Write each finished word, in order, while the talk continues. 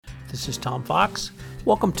This is Tom Fox.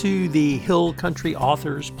 Welcome to the Hill Country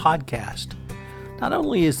Authors Podcast. Not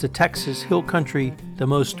only is the Texas Hill Country the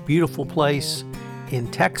most beautiful place in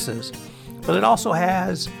Texas, but it also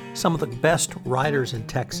has some of the best writers in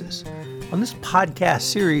Texas. On this podcast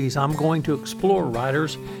series, I'm going to explore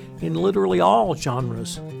writers in literally all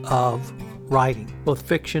genres of writing, both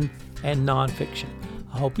fiction and nonfiction.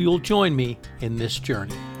 I hope you'll join me in this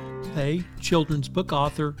journey. Today, children's book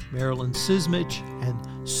author Marilyn Cismich and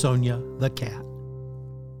Sonia the Cat.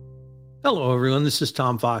 Hello, everyone. This is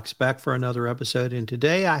Tom Fox back for another episode, and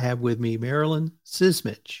today I have with me Marilyn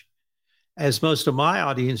Cismich. As most of my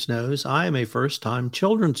audience knows, I am a first-time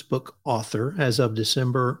children's book author as of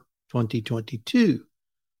December 2022.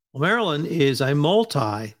 Well, Marilyn is a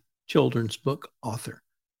multi-children's book author.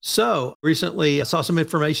 So recently I saw some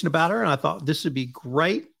information about her, and I thought this would be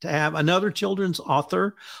great to have another children's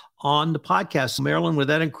author on the podcast. Marilyn, with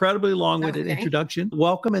that incredibly long-winded introduction,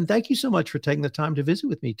 welcome, and thank you so much for taking the time to visit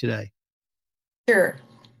with me today. Sure.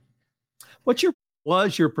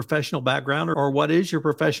 Was your professional background, or what is your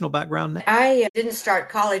professional background now? I didn't start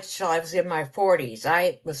college till I was in my 40s.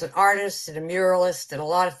 I was an artist and a muralist and a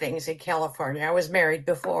lot of things in California. I was married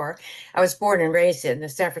before. I was born and raised in the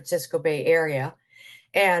San Francisco Bay Area.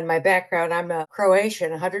 And my background, I'm a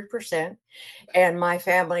Croatian, 100%. And my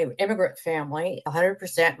family, immigrant family,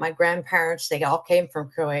 100%. My grandparents, they all came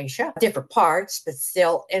from Croatia, different parts, but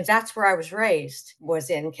still. And that's where I was raised, was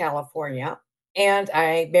in California. And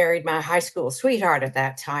I married my high school sweetheart at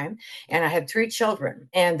that time. And I had 3 children.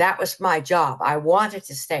 And that was my job. I wanted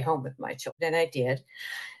to stay home with my children, and I did.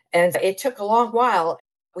 And it took a long while.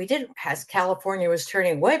 We didn't, as California was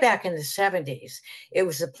turning way back in the 70s. It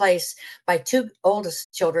was a place, my 2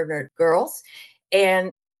 oldest children are girls,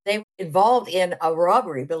 and they were involved in a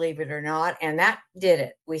robbery, believe it or not, and that did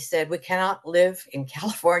it. We said, we cannot live in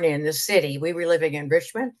California in the city. We were living in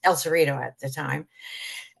Richmond, El Cerrito at the time,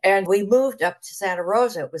 and we moved up to Santa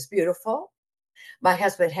Rosa. It was beautiful. My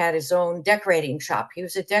husband had his own decorating shop. He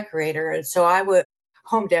was a decorator, and so I would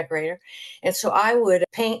home decorator. And so I would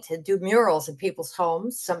paint and do murals in people's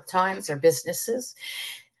homes, sometimes, or businesses.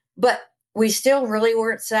 But we still really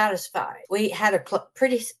weren't satisfied. We had a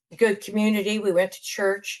pretty good community. We went to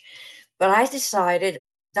church. But I decided,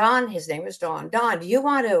 Don, his name is Don, do you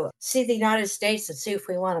want to see the United States and see if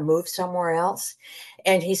we want to move somewhere else?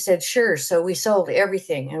 And he said, sure. So we sold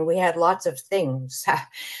everything, and we had lots of things,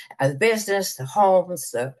 the business, the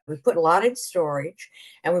homes. We put a lot in storage,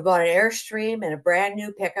 and we bought an Airstream and a brand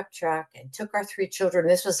new pickup truck and took our 3 children.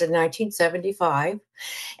 This was in 1975.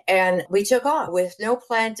 And we took off with no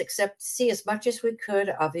plans except to see as much as we could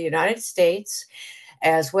of the United States,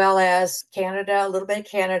 as well as Canada, a little bit of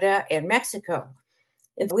Canada and Mexico.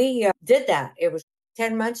 And we did that. It was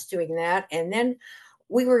 10 months doing that. And then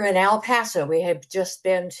we were in El Paso. We had just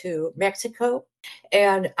been to Mexico.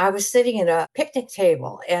 And I was sitting at a picnic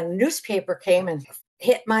table, and a newspaper came and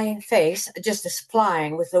hit my face, just as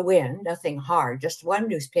flying with the wind, nothing hard, just one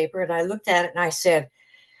newspaper. And I looked at it and I said,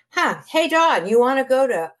 hey, Don, you want to go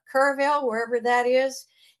to Kerrville, wherever that is,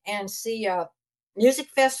 and see a music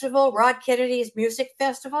festival, Rod Kennedy's music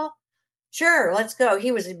festival? Sure, let's go.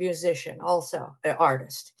 He was a musician, also an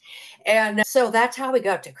artist. And so that's how we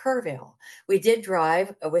got to Kerrville. We did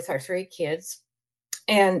drive with our 3 kids,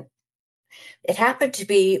 and it happened to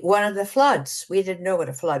be one of the floods. We didn't know what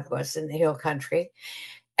a flood was in the Hill Country.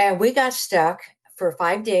 And we got stuck for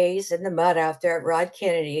 5 days in the mud out there at Rod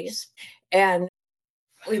Kennedy's. And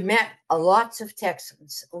we met lots of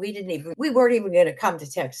Texans. We weren't even going to come to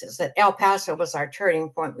Texas. That El Paso was our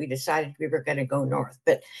turning point. We decided we were going to go north,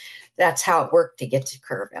 but that's how it worked to get to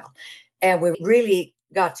Kerrville. And we really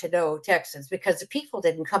got to know Texans because the people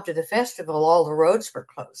didn't come to the festival. All the roads were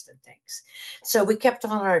closed and things. So we kept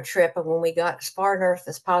on our trip. And when we got as far north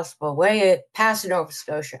as possible, way past Nova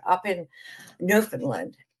Scotia, up in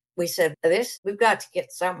Newfoundland, we said, we've got to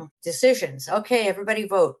get some decisions. Okay, everybody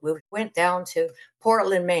vote. We went down to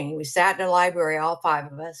Portland, Maine. We sat in a library, all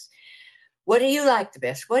 5 of us. What do you like the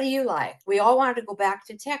best? What do you like? We all wanted to go back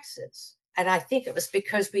to Texas. And I think it was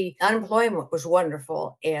because unemployment was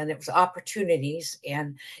wonderful, and it was opportunities,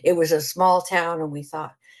 and it was a small town, and we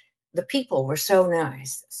thought the people were so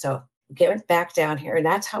nice. So we went back down here, and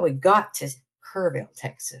that's how we got to Kerrville,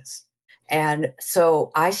 Texas. And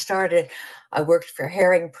so I worked for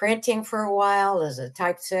Herring Printing for a while as a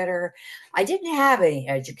typesetter. I didn't have any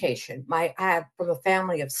education. I had from a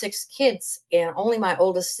family of 6 kids, and only my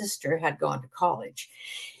oldest sister had gone to college.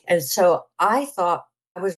 And so I thought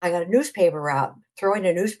I got a newspaper out, throwing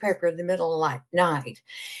a newspaper in the middle of the night,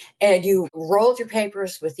 and you rolled your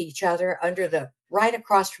papers with each other right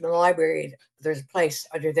across from the library. There's a place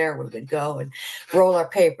under there we would go and roll our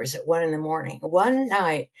papers at 1 a.m. One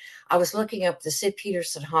night, I was looking up the Sid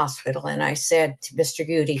Peterson Hospital, and I said to Mr.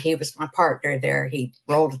 Goody, he was my partner there, he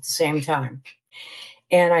rolled at the same time.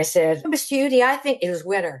 And I said, Mr. Goody, I think it was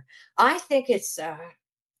winter. I think it's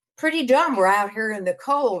pretty dumb. We're out here in the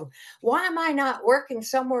cold. Why am I not working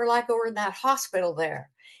somewhere like over in that hospital there?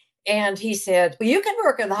 And he said, well, you can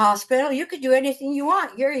work in the hospital. You can do anything you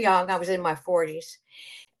want. You're young. I was in my 40s.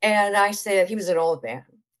 And I said, he was an old man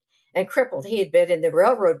and crippled. He had been in the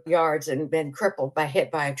railroad yards and been crippled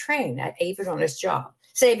hit by a train, even on his job,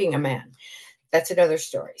 saving a man. That's another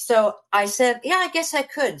story. So I said, yeah, I guess I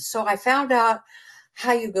could. So I found out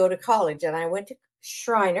how you go to college, and I went to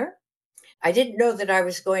Schreiner. I didn't know that I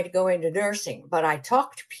was going to go into nursing, but I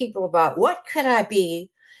talked to people about what could I be.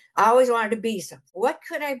 I always wanted to be something. What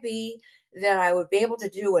could I be that I would be able to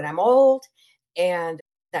do when I'm old, and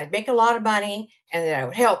I'd make a lot of money, and that I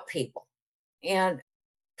would help people? And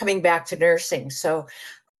coming back to nursing. So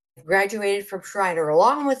I graduated from Schreiner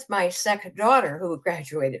along with my second daughter, who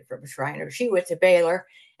graduated from Schreiner. She went to Baylor,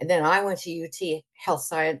 and then I went to UT Health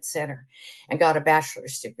Science Center and got a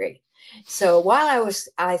bachelor's degree. So while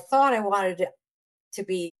I thought I wanted to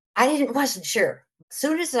be, wasn't sure. As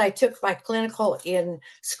soon as I took my clinical in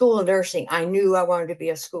school of nursing, I knew I wanted to be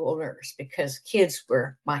a school nurse because kids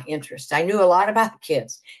were my interest. I knew a lot about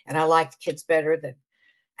kids, and I liked kids better than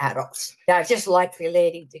adults. I just liked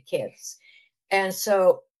relating to kids. And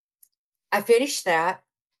so I finished that,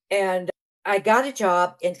 and I got a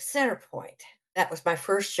job in Centerpoint. That was my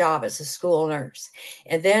first job as a school nurse.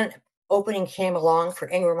 And then opening came along for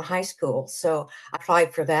Ingram High School. So I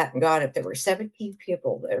applied for that and got it. There were 17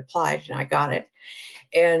 people that applied, and I got it.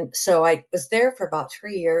 And so I was there for about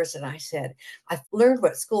 3 years, and I said, I've learned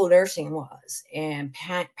what school nursing was and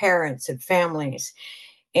parents and families.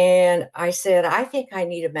 And I said, I think I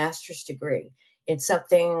need a master's degree in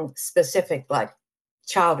something specific like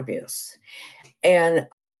child abuse. And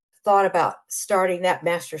thought about starting that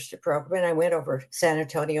master's program. And I went over to San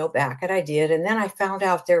Antonio back, and I did. And then I found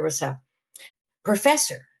out there was a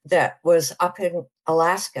professor that was up in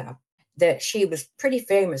Alaska, that she was pretty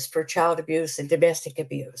famous for child abuse and domestic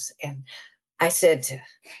abuse. And I said,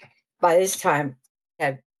 by this time,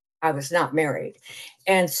 I was not married.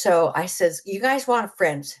 And so I says, you guys want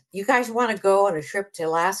friends? You guys want to go on a trip to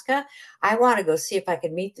Alaska? I want to go see if I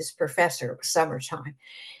can meet this professor. It was summertime.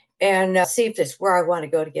 And see if this is where I want to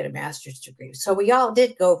go to get a master's degree. So we all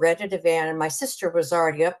did go, rented a van, and my sister was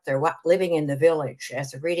already up there living in the village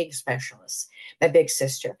as a reading specialist, my big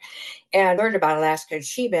sister, and learned about Alaska. And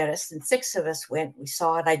she met us, and 6 of us went. We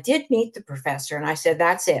saw it. I did meet the professor, and I said,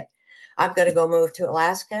 that's it. I'm going to go move to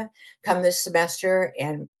Alaska, come this semester,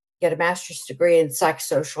 and get a master's degree in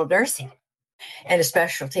psychosocial nursing and a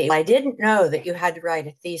specialty. I didn't know that you had to write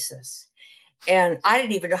a thesis. And I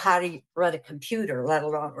didn't even know how to run a computer, let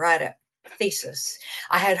alone write a thesis.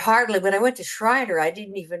 When I went to Schreiner, I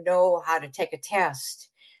didn't even know how to take a test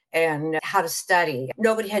and how to study.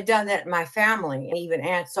 Nobody had done that in my family, even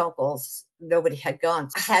aunts, uncles, nobody had gone.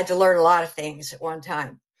 I had to learn a lot of things at one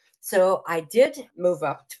time. So I did move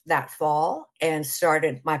up that fall and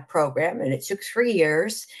started my program, and it took 3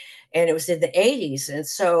 years, and it was in the 80s. And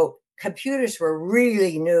so computers were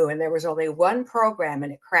really new, and there was only one program,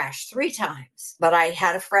 and it crashed 3 times. But I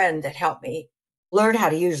had a friend that helped me learn how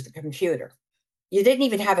to use the computer. You didn't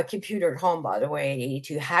even have a computer at home, by the way.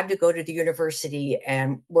 You had to go to the university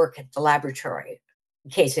and work at the laboratory. In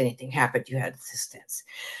case anything happened, you had assistance.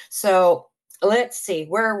 So let's see,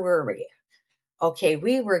 where were we? Okay,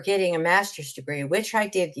 we were getting a master's degree, which I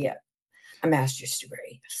did get a master's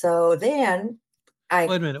degree. So then Wait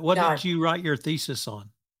a minute. What did you write your thesis on?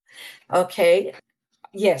 Okay.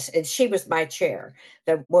 Yes, and she was my chair,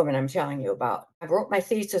 the woman I'm telling you about. I wrote my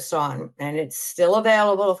thesis on, and it's still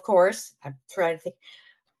available, of course. I'm trying to think.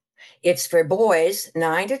 It's for boys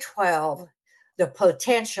 9 to 12, the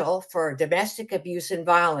potential for domestic abuse and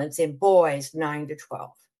violence in boys 9 to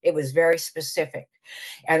 12. It was very specific,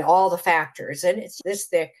 and all the factors, and it's this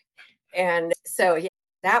thick. And so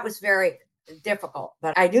that was very difficult,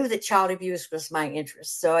 but I knew that child abuse was my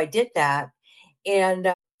interest. So I did that,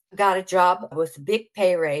 and got a job with a big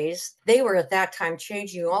pay raise. They were at that time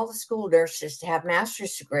changing all the school nurses to have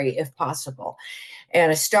master's degree if possible.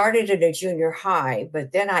 And I started in a junior high,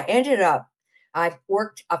 but then I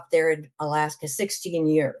worked up there in Alaska 16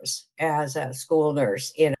 years as a school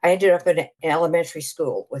nurse. And I ended up in an elementary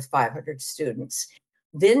school with 500 students.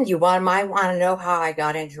 Then might want to know how I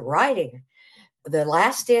got into writing. The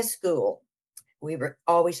last day of school, we were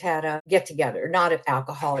always had a get together, not an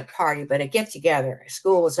alcoholic party, but a get together.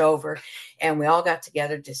 School was over and we all got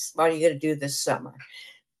together. Just, what are you going to do this summer?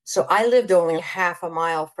 So I lived only half a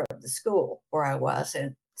mile from the school where I was.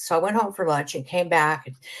 And so I went home for lunch and came back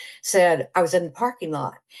and said, I was in the parking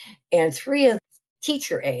lot and three of the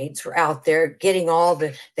teacher aides were out there getting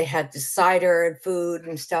they had the cider and food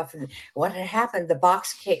and stuff. And what had happened, the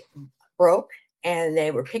box broke and they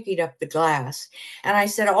were picking up the glass. And I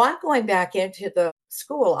said, oh, I'm going back into the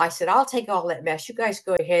school. I said, I'll take all that mess. You guys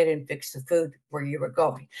go ahead and fix the food where you were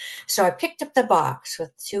going. So I picked up the box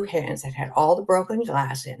with two hands that had all the broken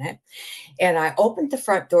glass in it. And I opened the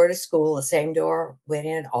front door to school, the same door went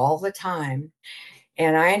in all the time.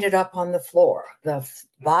 And I ended up on the floor. The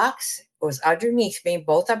box was underneath me.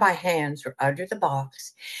 Both of my hands were under the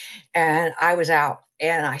box. And I was out.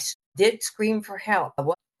 And I did scream for help.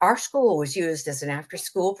 Our school was used as an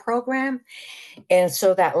after-school program. And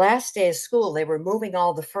so that last day of school, they were moving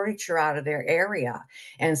all the furniture out of their area.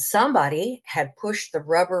 And somebody had pushed the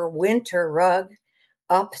rubber winter rug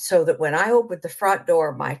up so that when I opened the front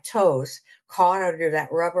door, my toes caught under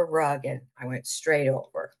that rubber rug and I went straight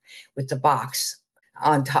over with the box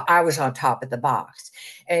on top. I was on top of the box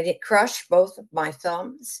and it crushed both of my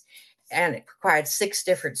thumbs. And it required 6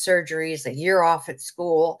 different surgeries, a year off at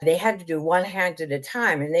school. They had to do one hand at a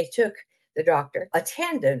time. And they took, the doctor, a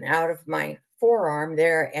tendon out of my forearm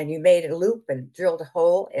there, and you made a loop and drilled a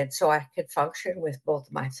hole. And so I could function with both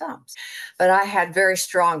of my thumbs. But I had very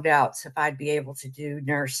strong doubts if I'd be able to do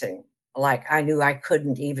nursing. Like I knew I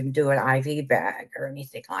couldn't even do an IV bag or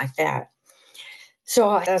anything like that.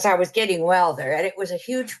 So as I was getting well there, and it was a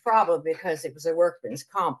huge problem because it was a workman's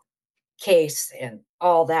comp case and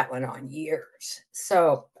all that went on years.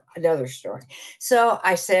 So another story. So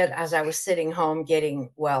I said, as I was sitting home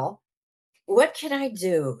getting well, what can I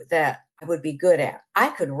do that I would be good at? I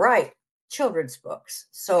could write children's books.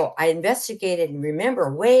 So I investigated and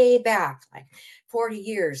remember way back, like 40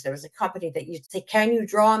 years, there was a company that you'd say, can you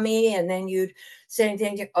draw me? And then you'd say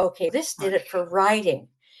anything. Okay, this did it for writing.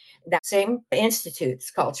 That same institute,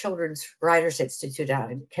 it's called Children's Writers Institute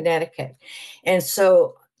out in Connecticut. And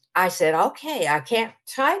so I said, okay, I can't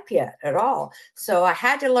type yet at all. So I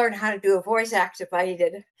had to learn how to do a voice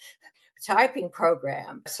activated typing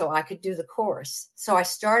program so I could do the course. So I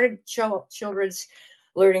started children's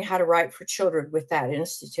learning how to write for children with that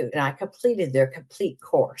institute, and I completed their complete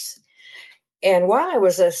course. And while I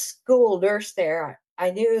was a school nurse there,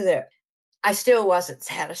 I knew that I still wasn't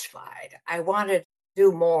satisfied. I wanted to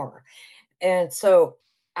do more. And so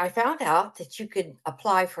I found out that you could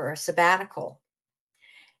apply for a sabbatical.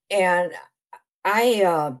 And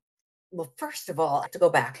well, first of all, I have to go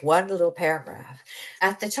back one little paragraph.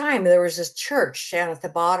 At the time, there was this church down at the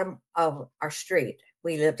bottom of our street.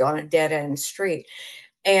 We lived on a dead end street.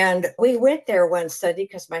 And we went there one Sunday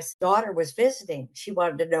because my daughter was visiting. She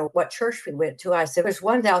wanted to know what church we went to. I said, there's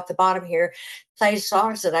one down at the bottom here, plays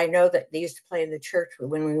songs that I know that they used to play in the church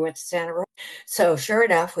when we went to Santa Rosa. So sure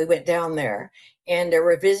enough, we went down there and there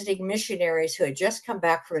were visiting missionaries who had just come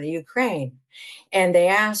back from the Ukraine. And they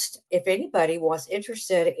asked if anybody was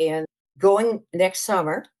interested in going next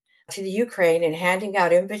summer to the Ukraine and handing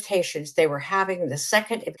out invitations. They were having the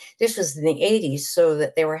second, this was in the 80s, so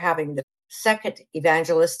that they were having the second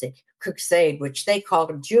evangelistic crusade, which they called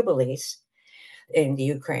them jubilees in the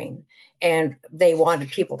Ukraine. And they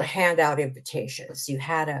wanted people to hand out invitations. You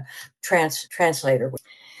had a translator.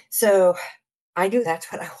 So I knew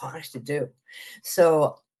that's what I wanted to do.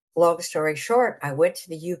 So long story short, I went to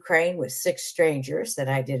the Ukraine with 6 strangers that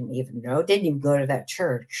I didn't even know, didn't even go to that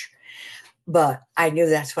church. But I knew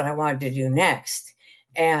that's what I wanted to do next.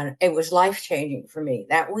 And it was life-changing for me.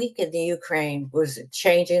 That week in the Ukraine was a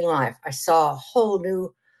changing life. I saw a whole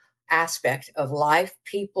new aspect of life,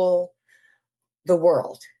 people, the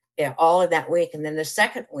world, all in that week. And then the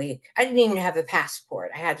second week, I didn't even have a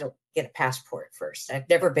passport. I had to get a passport first. I'd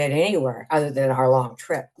never been anywhere other than our long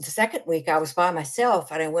trip. The second week, I was by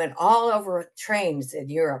myself and I went all over trains in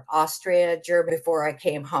Europe, Austria, Germany before I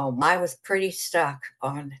came home. I was pretty stuck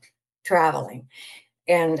on traveling.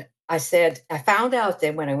 And I found out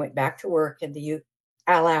then when I went back to work in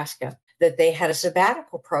Alaska, that they had a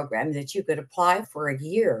sabbatical program that you could apply for a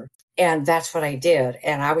year. And that's what I did.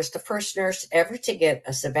 And I was the first nurse ever to get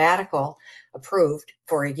a sabbatical approved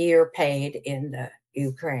for a year paid in the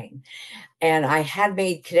Ukraine. And I had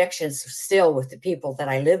made connections still with the people that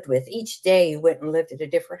I lived with. Each day you went and lived at a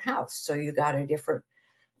different house. So you got a different,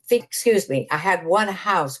 I had one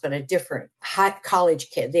house, but a different college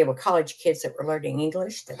kid. They were college kids that were learning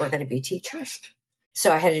English that were going to be teachers.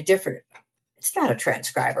 So I had a different, it's not a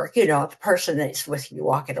transcriber, the person that's with you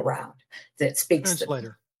walking around that speaks.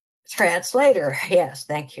 Translator. Translator. Yes,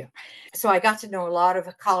 thank you. So I got to know a lot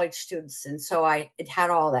of college students, and so it had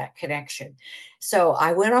all that connection. So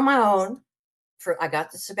I went on my own. I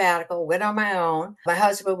got the sabbatical, went on my own. My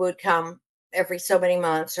husband would come every so many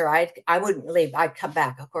months, or I wouldn't leave. I'd come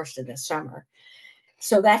back, of course, in the summer.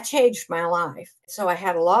 So that changed my life. So I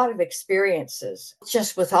had a lot of experiences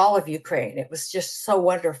just with all of Ukraine. It was just so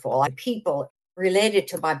wonderful. People related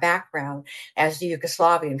to my background as the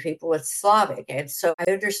Yugoslavian people with Slavic. And so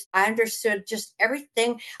I understood just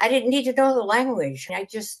everything. I didn't need to know the language.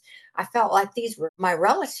 I felt like these were my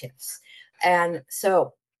relatives. And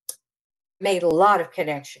so made a lot of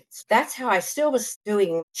connections. That's how I still was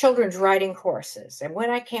doing children's writing courses. And when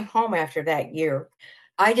I came home after that year,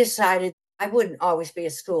 I decided I wouldn't always be a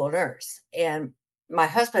school nurse. And my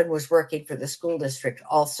husband was working for the school district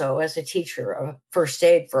also as a teacher of first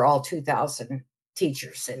aid for all 2,000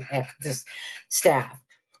 teachers and this staff.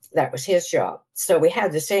 That was his job. So we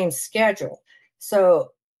had the same schedule.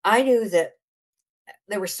 So I knew that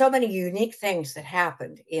there were so many unique things that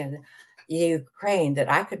happened in Ukraine that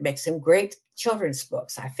I could make some great children's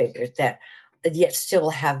books. I figured that yet still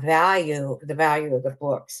have the value of the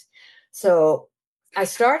books. So I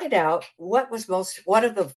started out this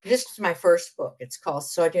was my first book. It's called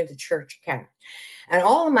Sonia the Cat. And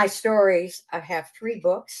all of my stories, I have 3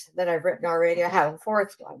 books that I've written already. I have a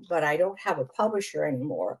 4th one, but I don't have a publisher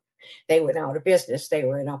anymore. They went out of business. They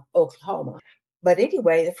were in Oklahoma. But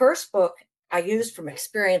anyway, the first book I used from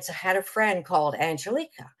experience. I had a friend called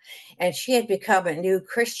Angelica, and she had become a new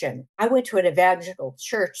Christian. I went to an evangelical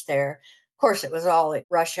church there. Of course, it was all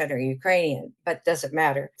Russian or Ukrainian, but doesn't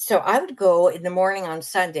matter. So I would go in the morning on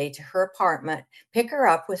Sunday to her apartment, pick her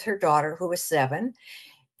up with her daughter, who was 7,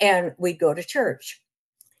 and we'd go to church.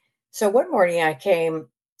 So one morning I came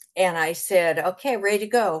and I said, okay, ready to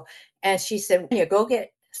go. And she said, yeah, go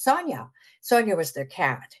get Sonia. Sonia was their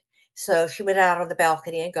cat. So she went out on the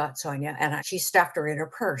balcony and got Sonia, and she stuffed her in her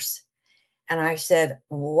purse. And I said,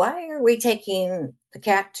 why are we taking the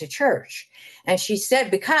cat to church? And she said,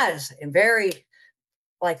 because, and very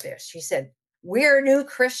like this, she said, we're new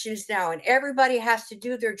Christians now, and everybody has to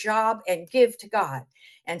do their job and give to God.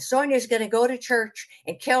 And Sonia's going to go to church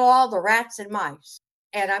and kill all the rats and mice.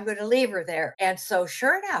 And I'm going to leave her there. And so,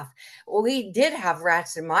 sure enough, we did have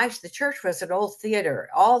rats and mice. The church was an old theater.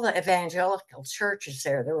 All the evangelical churches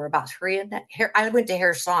there were about 3 in that. I went to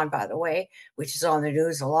Kherson, by the way, which is on the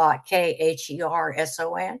news a lot.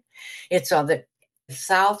 Kherson. It's on the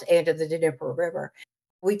south end of the Dnieper River.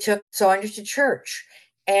 We took Sonia to church.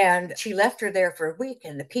 And she left her there for a week,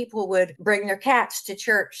 and the people would bring their cats to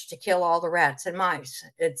church to kill all the rats and mice.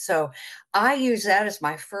 And so I use that as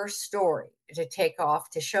my first story to take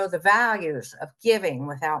off to show the values of giving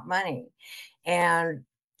without money. And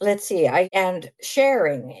let's see, and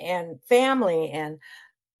sharing and family and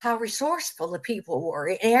how resourceful the people were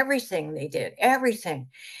in everything they did, everything.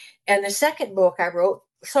 And the second book I wrote,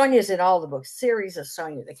 Sonia's in all the books, series of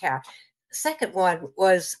Sonia the Cat. The second one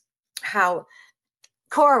was how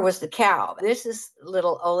Cora was the cow. This is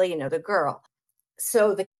little Olena, the girl.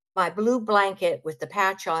 So my blue blanket with the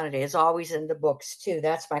patch on it is always in the books too.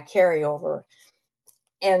 That's my carryover.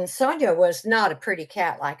 And Sonia was not a pretty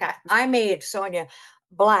cat. Like I made Sonia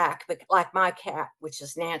black, but like my cat, which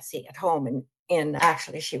is Nancy at home. And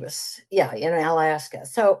actually she was, in Alaska.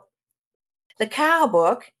 So the cow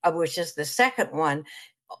book, which is the second one,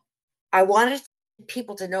 I wanted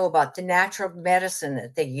people to know about the natural medicine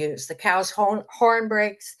that they use. The cow's horn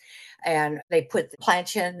breaks and they put the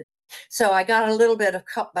plantain. So I got a little bit of,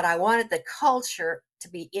 but I wanted the culture to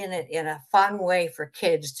be in it in a fun way for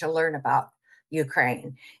kids to learn about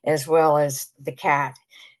Ukraine, as well as the cat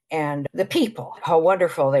and the people, how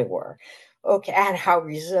wonderful they were. Okay, and how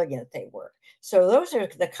resilient they were. So those are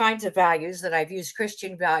the kinds of values that I've used,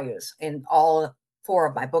 Christian values, in all 4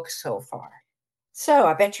 of my books so far. So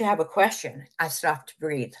I bet you have a question. I stopped to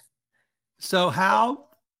breathe. So how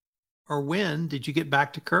or when did you get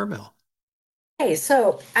back to Kerrville? Hey,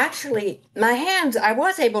 so actually I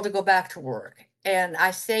was able to go back to work, and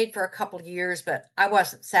I stayed for a couple of years, but I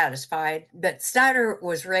wasn't satisfied. But Snyder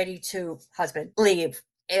was ready to leave.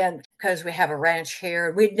 And because we have a ranch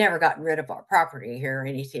here, we'd never gotten rid of our property here or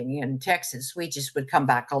anything in Texas. We just would come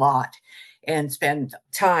back a lot and spend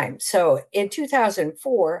time. So in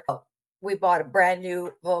 2004, we bought a brand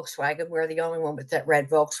new Volkswagen. We're the only one with that red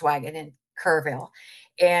Volkswagen in Kerrville.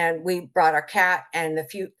 And we brought our cat and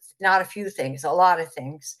a lot of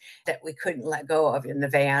things that we couldn't let go of in the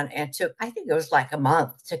van. And took, I think it was like a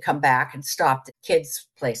month to come back and stop at kids'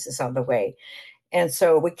 places on the way. And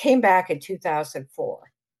so we came back in 2004.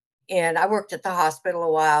 And I worked at the hospital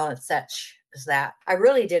a while and such. is that I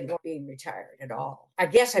really didn't want being retired at all. I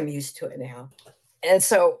guess I'm used to it now. And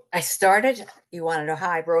so I started, you want to know how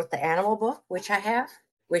I wrote the animal book, which I have,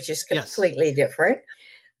 which is Yes. completely different.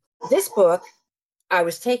 This book, I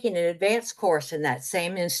was taking an advanced course in that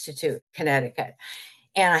same institute, Connecticut.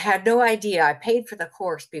 And I had no idea. I paid for the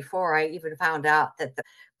course before I even found out that the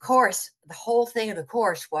whole thing of the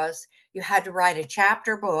course was you had to write a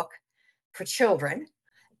chapter book for children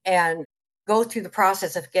and go through the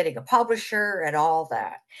process of getting a publisher and all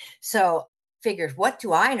that. So figured, what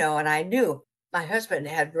do I know? And I knew my husband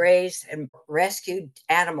had raised and rescued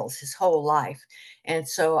animals his whole life. And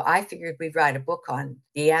so I figured we'd write a book on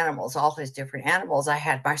the animals, all his different animals. I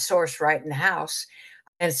had my source right in the house.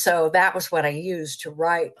 And so that was what I used to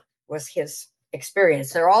write, was his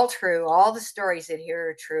experience. They're all true. All the stories in here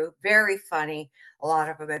are true. Very funny. A lot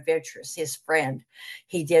of them adventurous. His friend,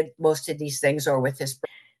 he did most of these things or with his friend.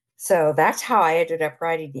 So that's how I ended up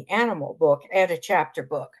writing the animal book and a chapter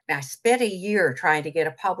book. I spent a year trying to get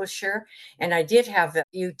a publisher, and I did have the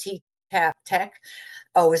UT Tech.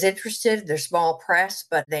 I was interested, they're small press,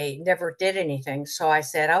 but they never did anything. So I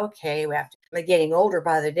said, okay, I'm getting older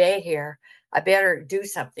by the day here. I better do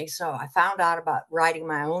something. So I found out about writing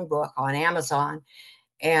my own book on Amazon.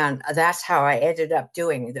 And that's how I ended up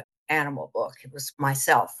doing the animal book. It was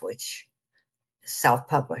myself, which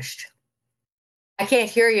self-published. I can't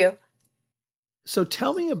hear you. So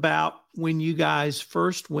tell me about when you guys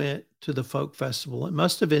first went to the folk festival. It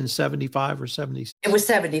must have been 75 or 76. It was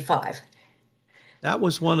 75. That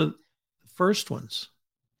was one of the first ones.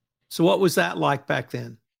 So what was that like back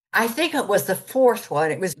then? I think it was the fourth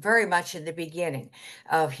one. It was very much in the beginning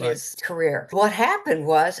of his career. What happened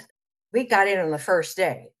was we got in on the first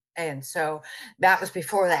day. And so that was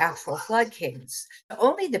before the actual flood came.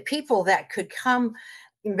 Only the people that could come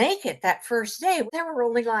make it that first day, there were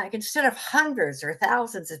only like, instead of hundreds or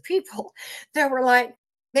thousands of people, there were like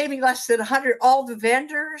maybe less than 100, all the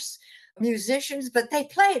vendors, musicians, but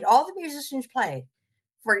all the musicians played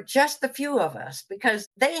for just the few of us, because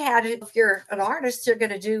they had it. If you're an artist, you're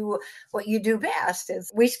going to do what you do best.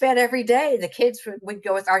 Is we spent every day, the kids would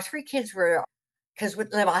go with, our three kids were, because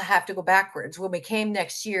I have to go backwards. When we came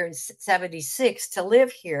next year in 76 to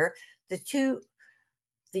live here,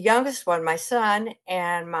 the youngest one, my son,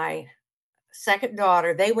 and my second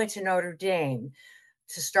daughter, they went to Notre Dame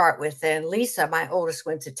to start with. And Lisa, my oldest,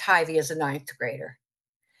 went to Tivy as a ninth grader.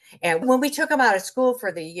 And when we took them out of school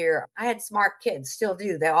for the year, I had smart kids, still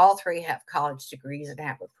do. They all three have college degrees and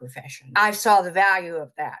have a profession. I saw the value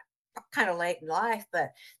of that kind of late in life,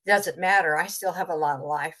 but it doesn't matter. I still have a lot of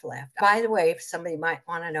life left. By the way, if somebody might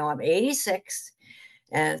want to know, I'm 86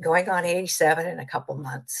 and going on 87 in a couple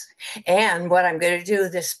months. And what I'm going to do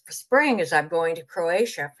this spring is I'm going to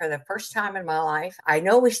Croatia for the first time in my life. I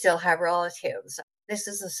know we still have relatives. This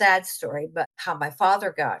is a sad story, but how my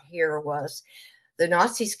father got here was the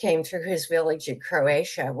Nazis came through his village in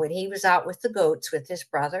Croatia when he was out with the goats with his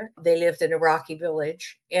brother. They lived in a rocky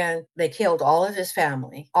village and they killed all of his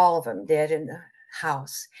family, all of them dead in the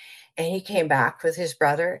house. And he came back with his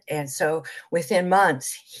brother. And so within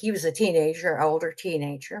months, he was a teenager, older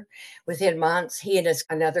teenager. Within months, he and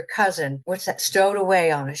another cousin, stowed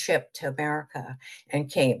away on a ship to America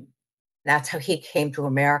and came. That's how he came to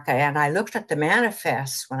America. And I looked at the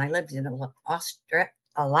manifests when I lived in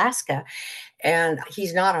Alaska, and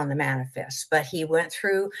he's not on the manifest, but he went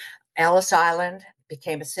through Ellis Island,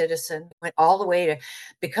 became a citizen, went all the way to,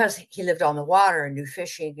 because he lived on the water and knew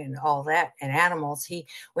fishing and all that and animals, he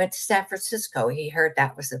went to San Francisco. He heard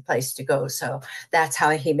that was the place to go. So that's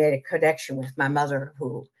how he made a connection with my mother,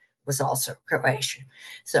 who was also Croatian.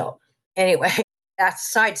 So anyway, that's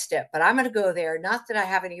a sidestep, but I'm going to go there. Not that I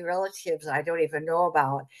have any relatives I don't even know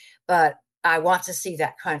about, but I want to see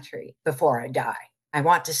that country before I die. I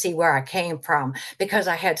want to see where I came from, because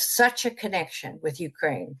I had such a connection with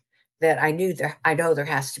Ukraine that I know there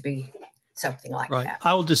has to be something like that.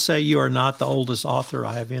 I will just say you are not the oldest author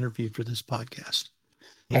I have interviewed for this podcast.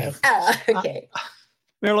 Okay. Okay.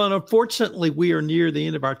 Marilyn, unfortunately, we are near the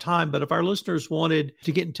end of our time, but if our listeners wanted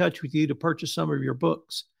to get in touch with you to purchase some of your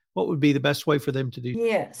books, what would be the best way for them to do?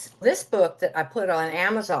 Yes. This book that I put on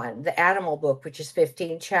Amazon, the animal book, which is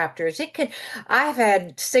 15 chapters, I've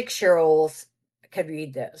had 6-year-olds could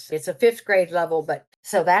read this. It's a 5th grade level, but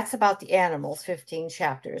so that's about the animals, 15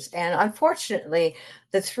 chapters. And unfortunately,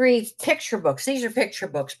 the 3 picture books, these are picture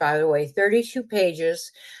books, by the way, 32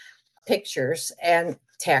 pages, pictures and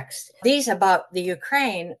text. These about the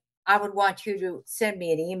Ukraine, I would want you to send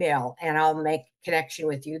me an email and I'll make connection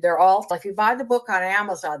with you. They're all, if you buy the book on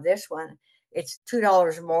Amazon, this one, it's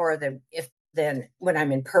 $2 more than when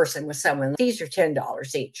I'm in person with someone. These are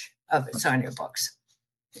 $10 each of Sonia books.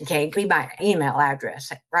 Okay, give me my email address.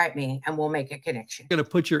 Write me, and we'll make a connection. I'm going to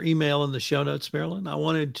put your email in the show notes, Marilyn. I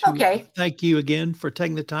wanted to Okay. thank you again for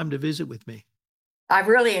taking the time to visit with me. I've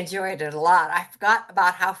really enjoyed it a lot. I forgot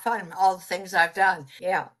about how fun all the things I've done.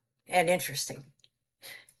 Yeah, and interesting.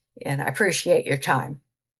 And I appreciate your time.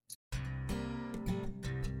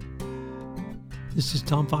 This is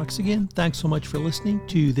Tom Fox again. Thanks so much for listening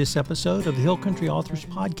to this episode of the Hill Country Authors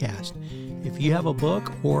Podcast. If you have a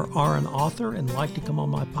book or are an author and like to come on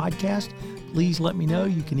my podcast, please let me know.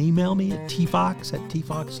 You can email me at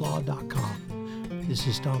tfox@tfoxlaw.com. This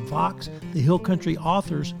is Tom Fox. The Hill Country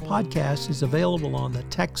Authors Podcast is available on the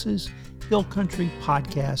Texas Hill Country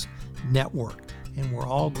Podcast Network, and where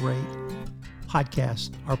all great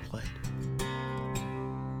podcasts are played.